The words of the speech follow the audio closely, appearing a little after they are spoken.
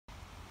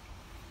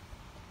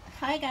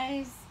Hi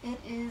guys, it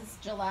is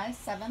July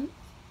 7th.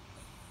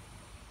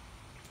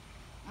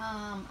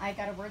 I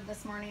got a word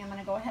this morning. I'm going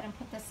to go ahead and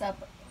put this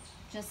up.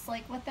 Just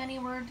like with any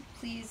word,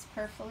 please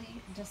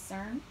prayerfully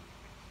discern.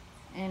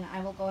 And I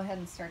will go ahead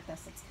and start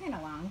this. It's kind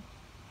of long.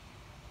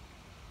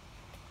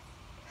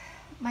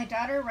 My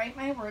daughter, write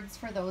my words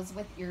for those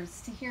with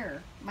ears to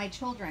hear. My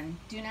children,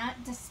 do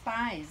not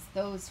despise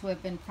those who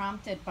have been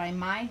prompted by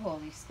my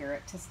Holy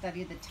Spirit to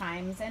study the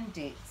times and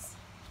dates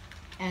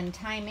and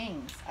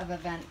timings of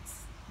events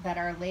that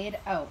are laid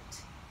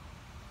out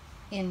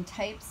in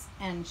types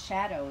and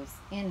shadows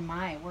in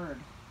my word.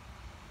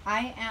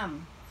 I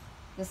am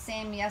the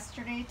same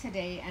yesterday,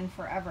 today, and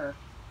forever.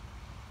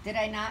 Did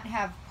I not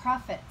have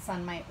prophets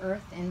on my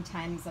earth in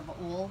times of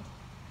old?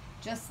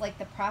 Just like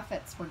the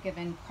prophets were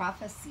given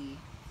prophecy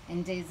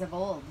in days of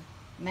old,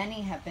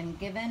 many have been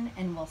given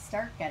and will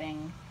start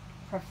getting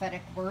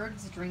prophetic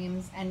words,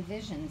 dreams, and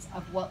visions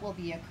of what will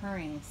be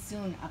occurring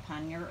soon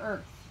upon your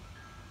earth.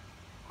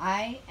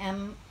 I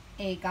am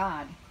a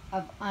God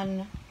of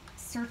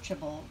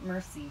unsearchable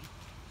mercy,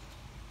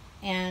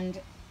 and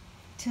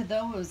to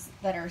those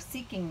that are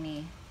seeking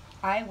me,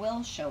 I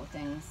will show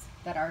things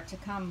that are to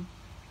come.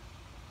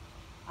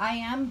 I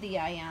am the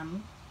I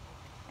am,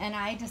 and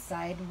I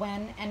decide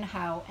when and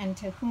how and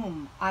to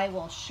whom I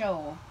will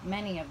show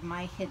many of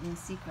my hidden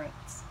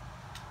secrets.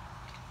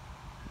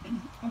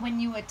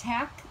 When you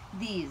attack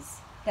these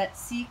that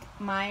seek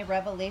my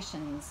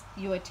revelations,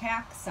 you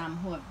attack some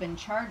who have been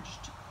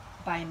charged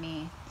by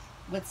me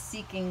with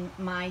seeking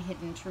my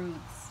hidden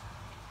truths.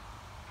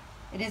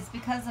 It is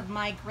because of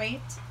my great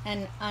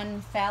and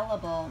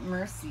infallible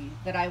mercy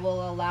that I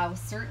will allow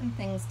certain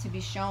things to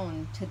be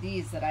shown to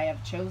these that I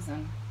have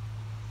chosen.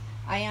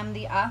 I am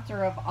the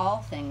author of all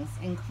things,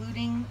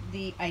 including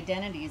the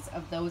identities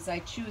of those I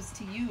choose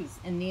to use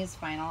in these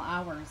final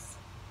hours.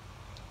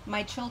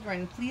 My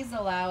children, please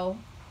allow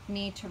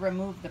me to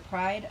remove the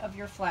pride of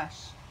your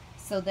flesh,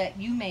 so that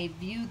you may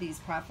view these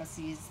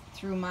prophecies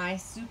through my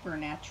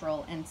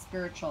supernatural and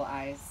spiritual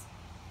eyes,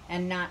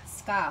 and not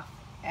scoff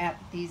at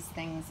these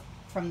things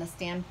from the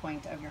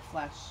standpoint of your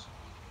flesh.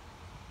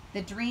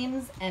 The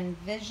dreams and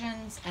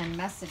visions and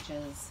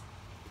messages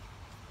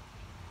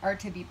are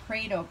to be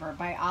prayed over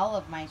by all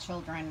of my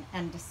children,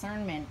 and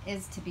discernment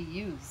is to be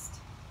used.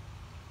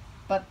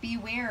 But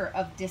beware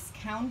of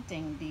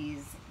discounting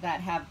these that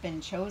have been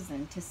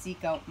chosen to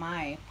seek out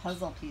my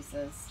puzzle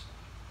pieces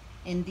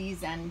in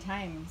these end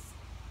times.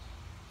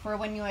 For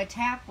when you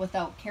attack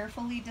without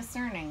carefully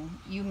discerning,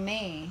 you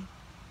may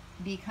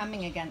be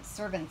coming against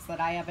servants that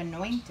I have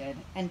anointed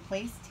and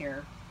placed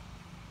here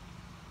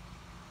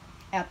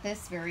at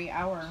this very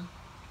hour.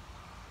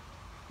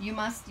 You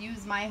must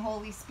use my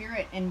Holy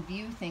Spirit and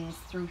view things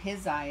through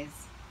His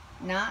eyes,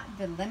 not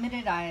the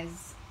limited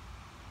eyes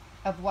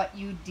of what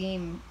you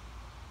deem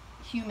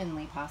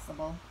humanly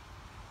possible.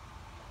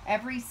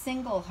 Every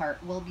single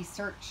heart will be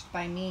searched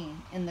by me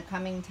in the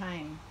coming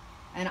time,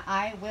 and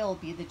I will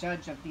be the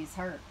judge of these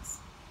hearts,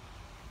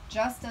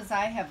 just as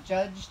I have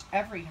judged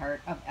every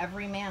heart of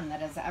every man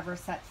that has ever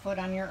set foot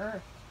on your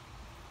earth.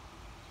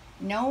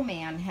 No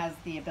man has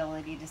the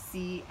ability to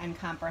see and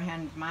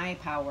comprehend my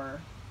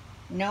power.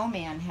 No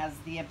man has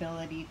the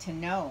ability to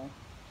know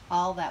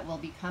all that will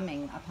be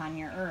coming upon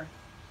your earth,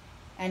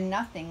 and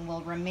nothing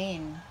will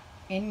remain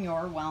in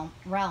your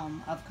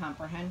realm of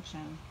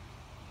comprehension.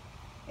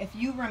 If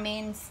you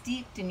remain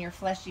steeped in your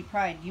fleshy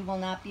pride, you will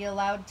not be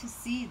allowed to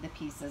see the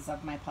pieces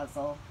of my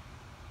puzzle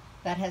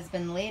that has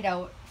been laid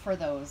out for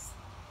those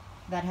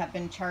that have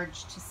been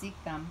charged to seek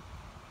them.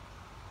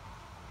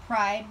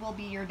 Pride will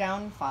be your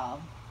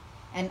downfall,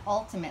 and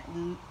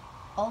ultimately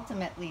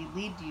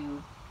lead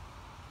you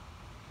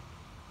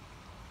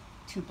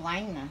to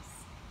blindness.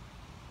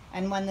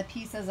 And when the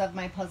pieces of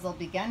my puzzle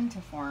begin to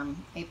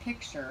form a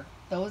picture,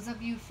 those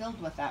of you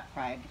filled with that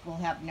pride will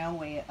have no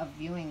way of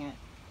viewing it.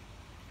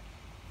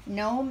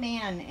 No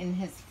man in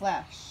his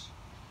flesh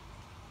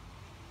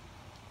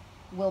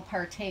will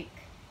partake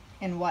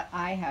in what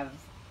I have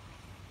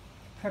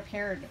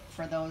prepared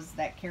for those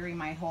that carry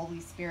my Holy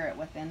Spirit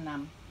within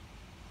them.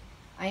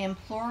 I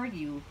implore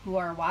you who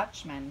are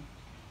watchmen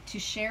to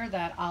share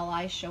that all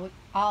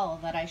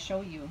that I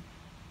show you.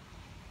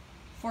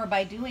 For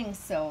by doing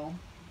so,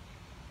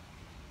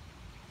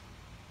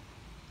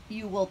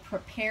 you will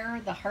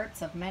prepare the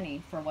hearts of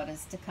many for what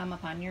is to come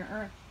upon your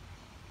earth.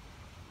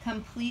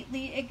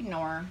 Completely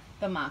ignore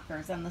the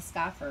mockers and the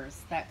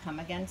scoffers that come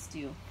against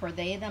you, for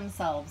they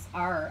themselves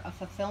are a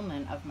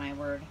fulfillment of my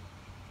word.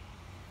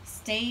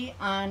 Stay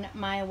on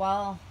my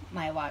wall,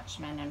 my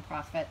watchmen and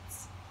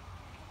prophets.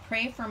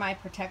 Pray for my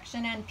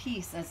protection and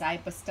peace as I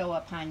bestow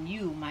upon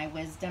you my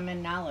wisdom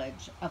and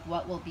knowledge of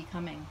what will be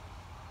coming.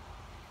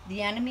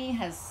 The enemy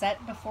has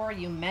set before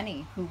you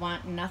many who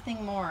want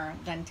nothing more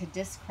than to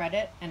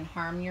discredit and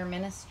harm your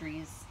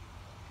ministries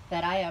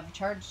that I have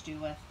charged you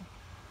with.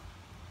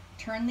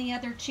 Turn the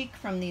other cheek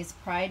from these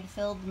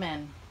pride-filled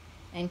men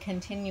and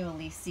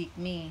continually seek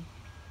me.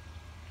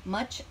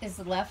 Much is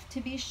left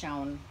to be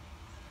shown,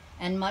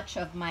 and much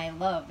of my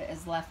love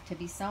is left to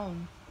be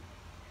sown.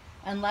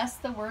 Unless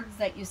the words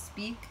that you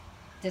speak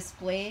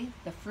display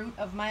the fruit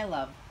of my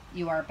love,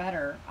 you are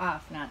better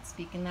off not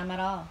speaking them at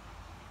all.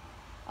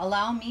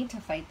 Allow me to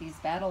fight these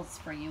battles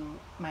for you,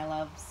 my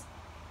loves.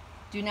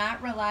 Do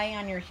not rely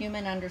on your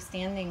human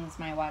understandings,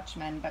 my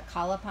watchmen, but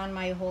call upon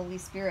my Holy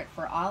Spirit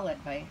for all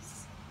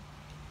advice.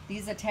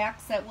 These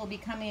attacks that will be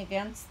coming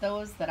against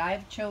those that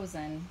I've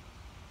chosen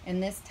in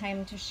this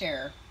time to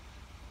share,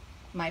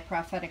 my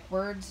prophetic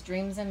words,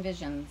 dreams, and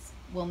visions,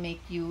 will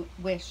make you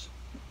wish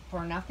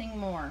for nothing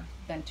more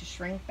than to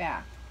shrink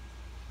back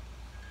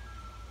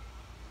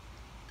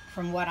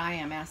from what I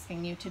am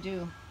asking you to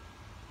do.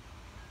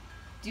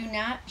 Do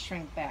not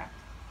shrink back.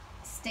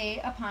 Stay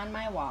upon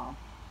my wall.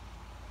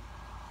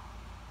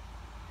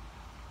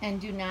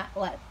 And do not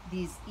let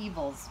these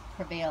evils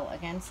prevail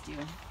against you.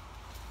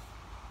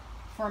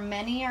 For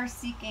many are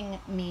seeking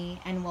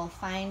me and will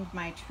find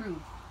my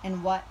truth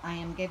in what I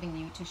am giving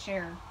you to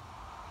share.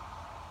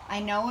 I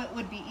know it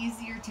would be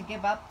easier to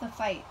give up the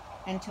fight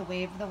and to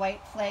wave the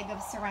white flag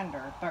of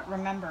surrender, but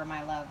remember,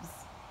 my loves,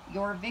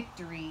 your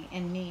victory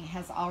in me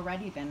has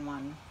already been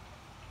won.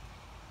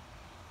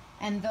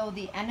 And though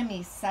the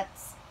enemy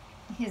sets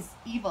his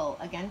evil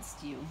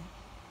against you,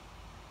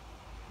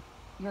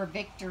 your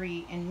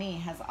victory in me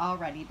has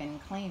already been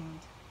claimed.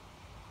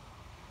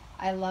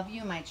 I love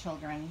you, my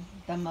children,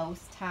 the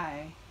Most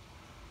High,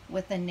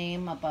 with a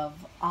name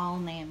above all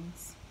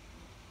names.